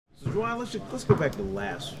Jauan, let's go back to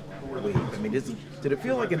last week. I mean, did it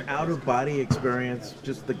feel like an out-of-body experience,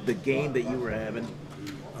 just the game that you were having?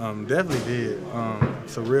 Definitely did.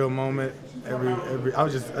 Surreal moment. I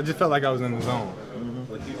just felt like I was in the zone.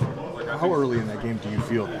 Mm-hmm. How early in that game do you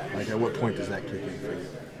feel that? Like, at what point does that kick in for you?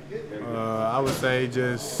 I would say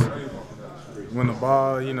just when the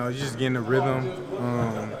ball, you just getting the rhythm.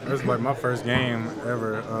 It was like my first game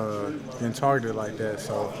ever getting targeted like that,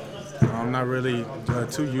 so I'm not really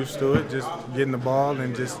too used to it. Just getting the ball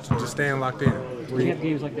and just staying locked in. Did you have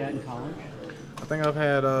games like that in college? I think I've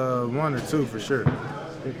had one or two for sure.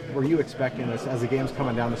 Were you expecting this as the game's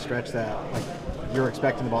coming down the stretch that like you're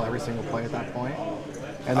expecting the ball every single play at that point?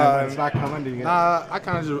 And then when it's not coming, do you get?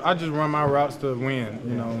 I just run my routes to win.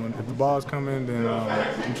 And if the ball's coming, then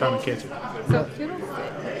I'm trying to catch it. So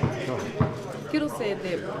Kittle said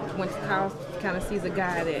that when Kyle kind of sees a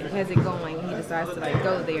guy that has it going, he decides to like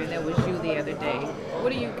go there, and that was you the other day.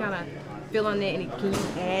 What do you kind of feel on that? And can you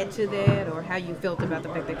add to that, or how you felt about the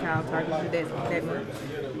fact that Kyle targeted you that much?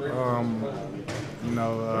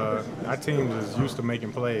 Our team was used to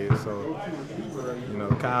making plays, so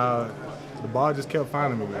Kyle. The ball just kept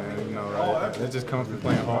finding me, man. That just comes from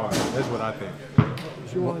playing hard. That's what I think.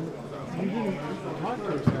 Jauan, you didn't talk to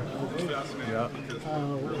us after the game. Yeah.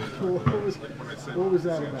 What was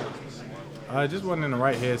that about? I just wasn't in the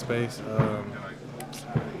right headspace.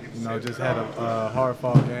 Just had a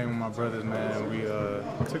hard-fought game with my brothers, man. We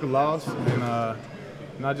took a loss, and I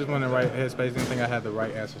just wasn't in the right headspace. Didn't think I had the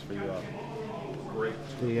right answers for you all.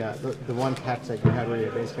 The one catch that you had where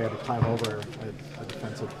you basically had to climb over a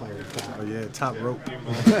defensive player. Oh yeah, top rope.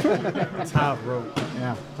 Top rope.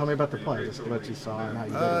 Yeah. Tell me about the play, just what you saw and how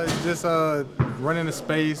you did it. Just running the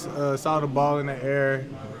space, saw the ball in the air,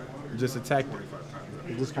 just attacked it.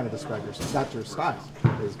 You just kind of describe that's your style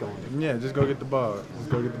is going. Yeah, just go get the ball. Just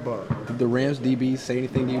go get the ball. Did the Rams DBs say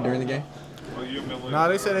anything to you during the game? No,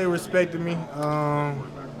 they said they respected me.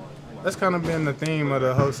 That's kind of been the theme of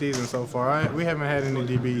the whole season so far. We haven't had any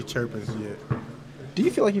DB chirpings yet. Do you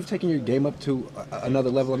feel like you've taken your game up to another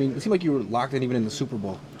level? I mean, it seemed like you were locked in even in the Super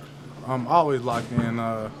Bowl. I'm always locked in.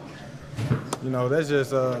 That's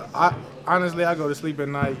just. Honestly, I go to sleep at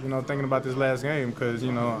night, thinking about this last game because, I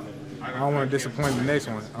don't want to disappoint the next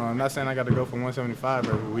one. I'm not saying I got to go for 175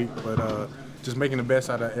 every week, but just making the best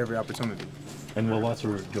out of every opportunity. And what was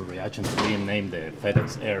your reaction to being named the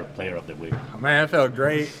FedEx Air Player of the Week? Man, it felt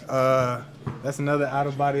great. That's another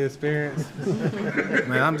out-of-body experience.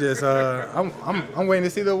 Man, I'm just, I'm waiting to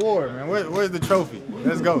see the award, man. Where's the trophy?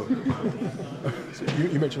 Let's go.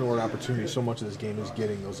 You mentioned the word opportunity. So much of this game is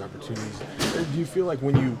getting those opportunities. Do you feel like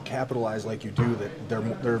when you capitalize like you do, that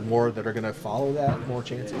there are more that are going to follow that, more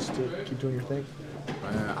chances to keep doing your thing?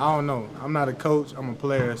 Man, I don't know. I'm not a coach. I'm a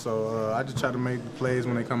player, so I just try to make the plays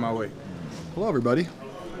when they come my way. Hello, everybody.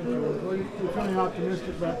 Well, you're kind of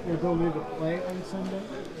optimistic that your ability to play on Sunday?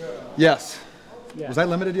 Yes. Yeah. Was I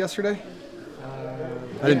limited yesterday?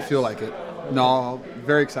 I didn't feel like it. No,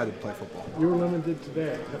 very excited to play football. You were limited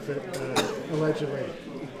today, allegedly.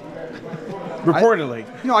 Reportedly.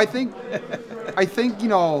 I think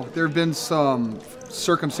there have been some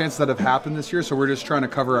circumstances that have happened this year, so we're just trying to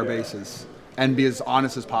cover our bases and be as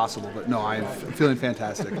honest as possible. But no, I'm feeling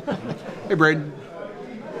fantastic. Hey, Braden.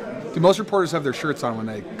 Do most reporters have their shirts on when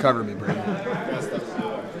they cover me, Braden? Can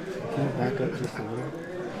you back up just a little?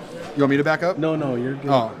 You want me to back up? No, you're good.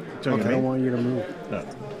 Oh, okay. I don't want you to move. No.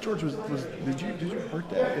 George, did you hurt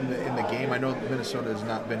that in the game? I know Minnesota has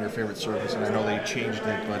not been your favorite service, and I know they changed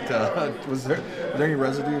it, but was there any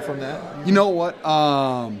residue from that? You know what?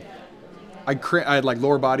 I had like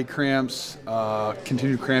lower body cramps,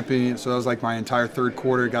 continued cramping, so that was like my entire third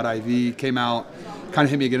quarter. Got IV, came out, kind of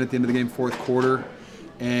hit me again at the end of the game, fourth quarter,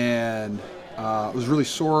 and it was really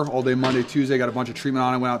sore all day Monday, Tuesday. Got a bunch of treatment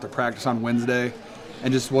on it. Went out to practice on Wednesday,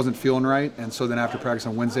 and just wasn't feeling right. And so then after practice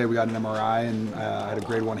on Wednesday, we got an MRI, and I had a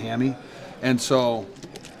grade 1 hammy. And so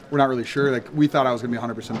we're not really sure. Like, we thought I was going to be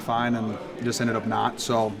 100% fine, and it just ended up not.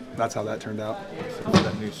 So that's how that turned out.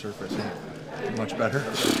 That new surface, much better.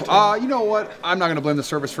 You know what? I'm not going to blame the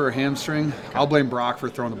surface for a hamstring. I'll blame Brock for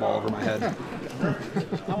throwing the ball over my head.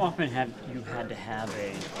 How often have you had to have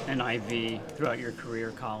an IV throughout your career,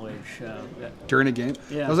 college? During a game?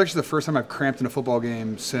 Yeah. That was actually the first time I've cramped in a football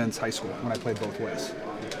game since high school when I played both ways.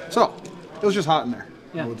 So it was just hot in there,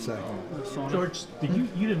 I would say. George, you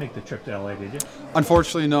didn't make the trip to LA, did you?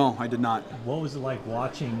 Unfortunately, no, I did not. What was it like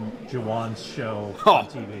watching Jauan's show on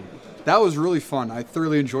TV? That was really fun. I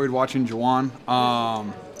thoroughly enjoyed watching Jauan.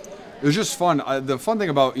 It was just fun. The fun thing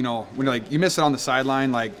about, when you miss it on the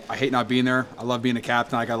sideline, like, I hate not being there. I love being a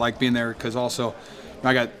captain. Like, I like being there because also,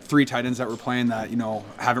 I got 3 tight ends that were playing that,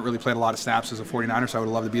 haven't really played a lot of snaps as a 49er, so I would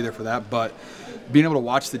love to be there for that. But being able to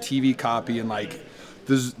watch the TV copy and like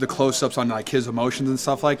the close-ups on like his emotions and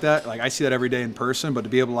stuff like that, like I see that every day in person, but to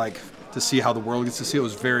be able to to see how the world gets to see it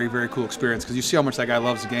was very, very cool experience, because you see how much that guy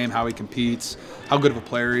loves the game, how he competes, how good of a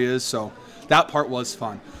player he is. So that part was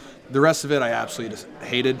fun. The rest of it I absolutely just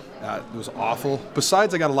hated. It was awful.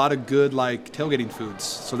 Besides, I got a lot of good like tailgating foods,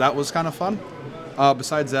 so that was kind of fun.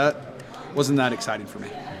 Besides that, wasn't that exciting for me.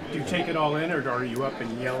 Do you take it all in, or are you up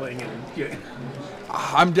and yelling and?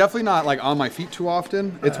 I'm definitely not like on my feet too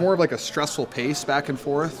often. It's more of like a stressful pace back and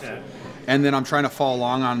forth, and then I'm trying to follow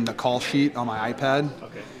along on the call sheet on my iPad.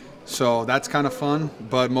 Okay. So that's kind of fun,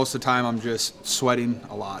 but most of the time I'm just sweating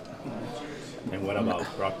a lot. And what about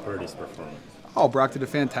Brock Purdy's performance? Oh, Brock did a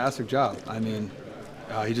fantastic job. I mean,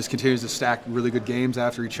 he just continues to stack really good games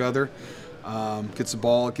after each other. Gets the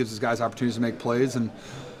ball, gives his guys opportunities to make plays, and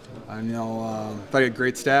thought he had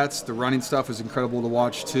great stats. The running stuff was incredible to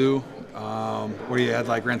watch too. Where he had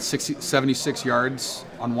ran 76 yards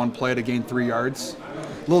on one play to gain 3 yards.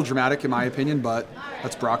 A little dramatic in my opinion, but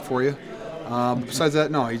that's Brock for you. Besides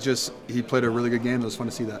that, no, he played a really good game. It was fun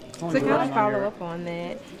to see that. To kind of follow up on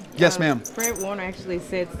that. Yes, ma'am. Fred Warner actually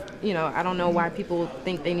said, I don't know why people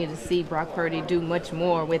think they need to see Brock Purdy do much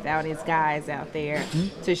more without his guys out there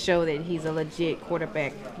to show that he's a legit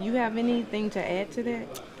quarterback. You have anything to add to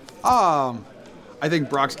that? I think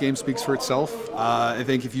Brock's game speaks for itself. I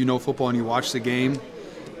think if you know football and you watch the game,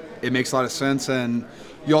 it makes a lot of sense. And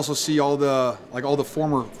you also see all the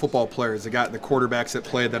former football players, the quarterbacks that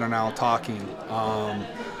played that are now talking.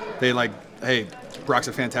 Hey, Brock's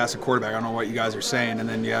a fantastic quarterback. I don't know what you guys are saying. And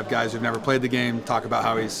then you have guys who've never played the game talk about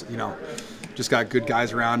how he's, just got good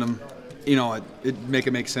guys around him.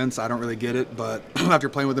 It make sense. I don't really get it, but after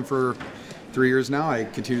playing with him for 3 years now, I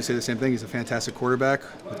continue to say the same thing. He's a fantastic quarterback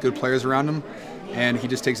with good players around him, and he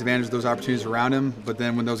just takes advantage of those opportunities around him. But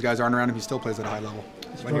then when those guys aren't around him, he still plays at a high level.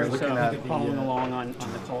 When you're looking at following along on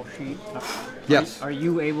the call sheet, yes. Are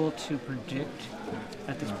you able to predict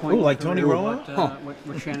at this point? Oh, like Tony Romo?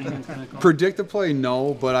 What Shanahan's going to call? Predict the play,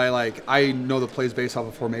 no, but I know the plays based off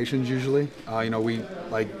of formations usually. We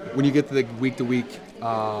when you get to the week to week.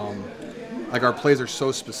 Our plays are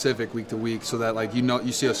so specific week to week, so that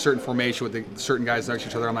you see a certain formation with certain guys next to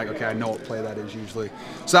each other. I'm like, okay, I know what play that is usually.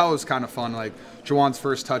 So that was kind of fun. Jauan's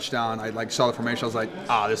first touchdown, I saw the formation. I was like,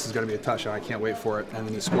 this is going to be a touchdown. I can't wait for it. And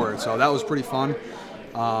then he scored. So that was pretty fun.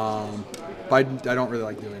 But I don't really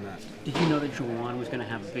like doing that. Did you know that Jauan was going to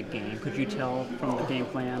have a big game? Could you tell from the game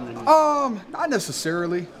plan? Not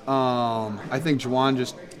necessarily. I think Jauan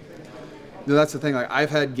just. That's the thing. I've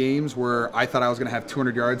had games where I thought I was going to have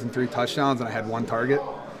 200 yards and 3 touchdowns, and I had 1 target.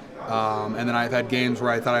 And then I've had games where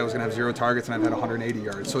I thought I was going to have 0 targets, and I've had 180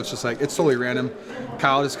 yards. So it's just it's totally random.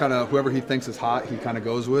 Kyle just kind of, whoever he thinks is hot, he kind of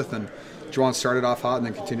goes with. And Jauan started off hot and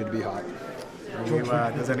then continued to be hot.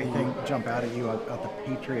 Does anything jump out at you at the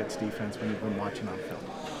Patriots defense when you've been watching on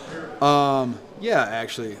film? Yeah,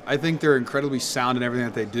 actually. I think they're incredibly sound in everything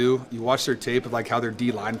that they do. You watch their tape of how their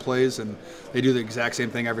D-line plays, and they do the exact same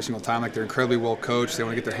thing every single time. They're incredibly well coached. They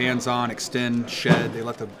want to get their hands on, extend, shed. They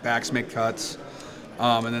let the backs make cuts,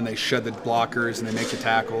 and then they shed the blockers and they make the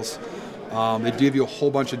tackles. They give you a whole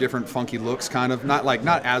bunch of different funky looks, kind of. Not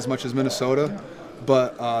as much as Minnesota,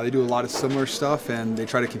 but they do a lot of similar stuff, and they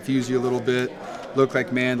try to confuse you a little bit. Look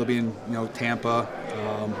like man, they'll be in Tampa.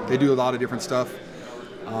 They do a lot of different stuff.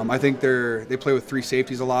 I think they play with 3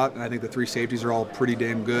 safeties a lot, and I think the 3 safeties are all pretty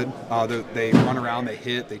damn good. They run around, they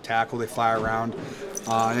hit, they tackle, they fly around.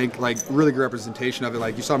 I think really good representation of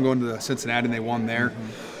it. You saw them going to Cincinnati and they won there.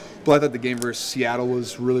 Mm-hmm. But I thought the game versus Seattle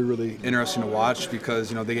was really, really interesting to watch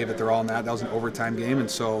because they gave it their all in that. That was an overtime game, and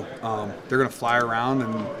so they're going to fly around,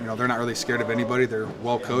 and they're not really scared of anybody. They're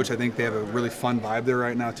well coached. I think they have a really fun vibe there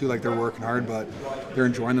right now too. They're working hard, but they're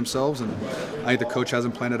enjoying themselves, and I think the coach has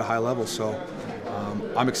them playing at a high level. So.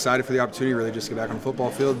 I'm excited for the opportunity really just to get back on the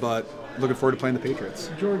football field, but looking forward to playing the Patriots.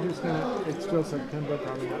 George, it's still September,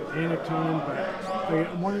 probably not panic time, but they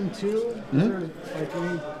get 1 and 2. Mm-hmm. Is there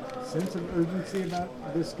any sense of urgency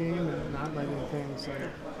about this game and not letting things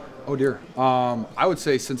Oh dear. I would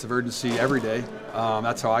say sense of urgency every day.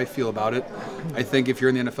 That's how I feel about it. I think if you're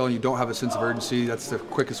in the NFL and you don't have a sense of urgency, that's the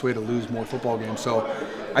quickest way to lose more football games. So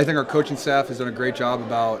I think our coaching staff has done a great job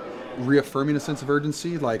about reaffirming a sense of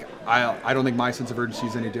urgency. I don't think my sense of urgency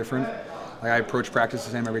is any different. I approach practice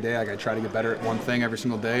the same every day. I try to get better at one thing every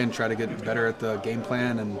single day and try to get better at the game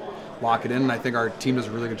plan and lock it in. And I think our team does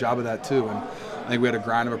a really good job of that too. And I think we had a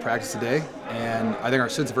grind of a practice today. And I think our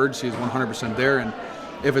sense of urgency is 100% there. And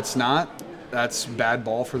if it's not, that's bad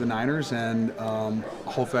ball for the Niners. And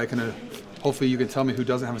hopefully I can hopefully you can tell me who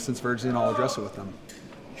doesn't have a sense of urgency, and I'll address it with them.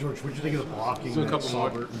 George, what did you think of the blocking that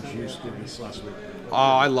Saubert and Juice did this last week? Oh,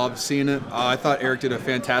 I loved seeing it. I thought Eric did a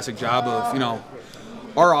fantastic job of,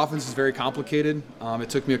 our offense is very complicated. It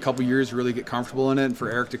took me a couple years to really get comfortable in it, and for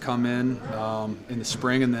Eric to come in the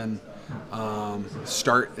spring and then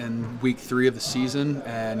start in week 3 of the season,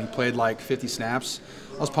 and he played like 50 snaps.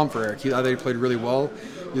 I was pumped for Eric. I thought he played really well.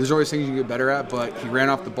 There's always things you can get better at, but he ran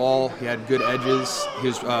off the ball. He had good edges. He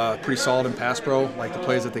was pretty solid in pass pro, like the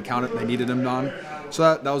plays that they needed him on. So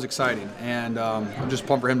that was exciting, and I'm just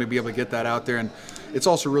pumped for him to be able to get that out there. And it's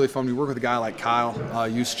also really fun. We work with a guy like Kyle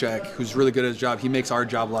Juszczyk, who's really good at his job. He makes our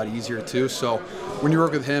job a lot easier too. So when you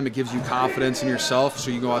work with him, it gives you confidence in yourself, so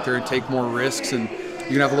you go out there and take more risks, and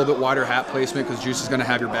you can have a little bit wider hat placement because Juice is going to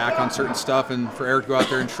have your back on certain stuff. And for Eric to go out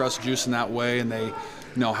there and trust Juice in that way, and they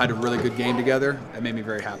had a really good game together, it made me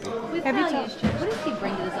very happy. With Kyle Juszczyk, what does he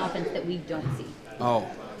bring to this offense that we don't see?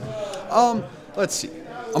 Let's see.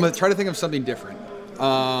 I'm going to try to think of something different.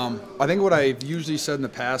 I think what I've usually said in the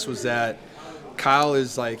past was that Kyle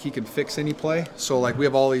is like, he can fix any play. So like we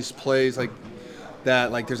have all these plays like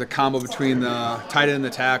that, like there's a combo between the tight end and the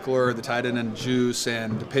tackler, the tight end and Juice,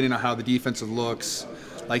 and depending on how the defensive looks,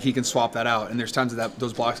 like he can swap that out. And there's times that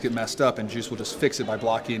those blocks get messed up, and Juice will just fix it by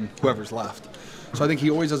blocking whoever's left. So I think he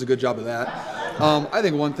always does a good job of that. I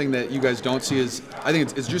think one thing that you guys don't see is, I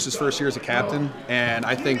think it's Juice's first year as a captain, and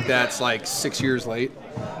I think that's like 6 years late.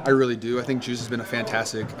 I really do. I think Juice has been a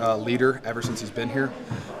fantastic leader ever since he's been here.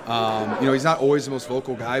 He's not always the most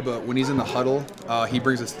vocal guy, but when he's in the huddle, he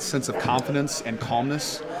brings a sense of confidence and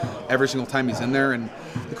calmness every single time he's in there. And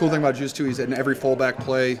the cool thing about Juice too, he's in every fullback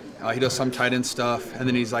play. He does some tight end stuff, and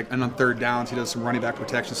then he's like, and on third downs, he does some running back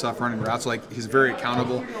protection stuff, running routes. Like he's very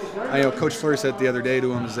accountable. I know Coach Fleury said the other day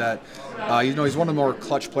to him is that, he's one of the more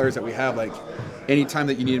clutch players that we have. Like anytime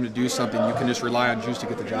that you need him to do something, you can just rely on Juice to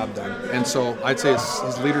get the job done. And so I'd say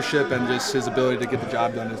his leadership and just his ability to get the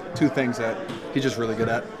job done is two things that he's just really good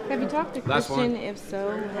at. Have you talked to Christian? If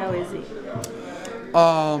so, how is he?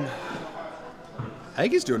 I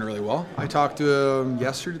think he's doing really well. I talked to him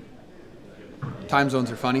yesterday. Time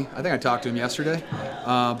zones are funny. I think I talked to him yesterday.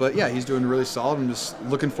 But yeah, he's doing really solid. I'm just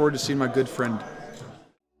looking forward to seeing my good friend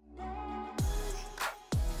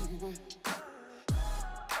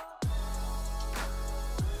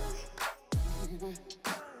Mm-hmm.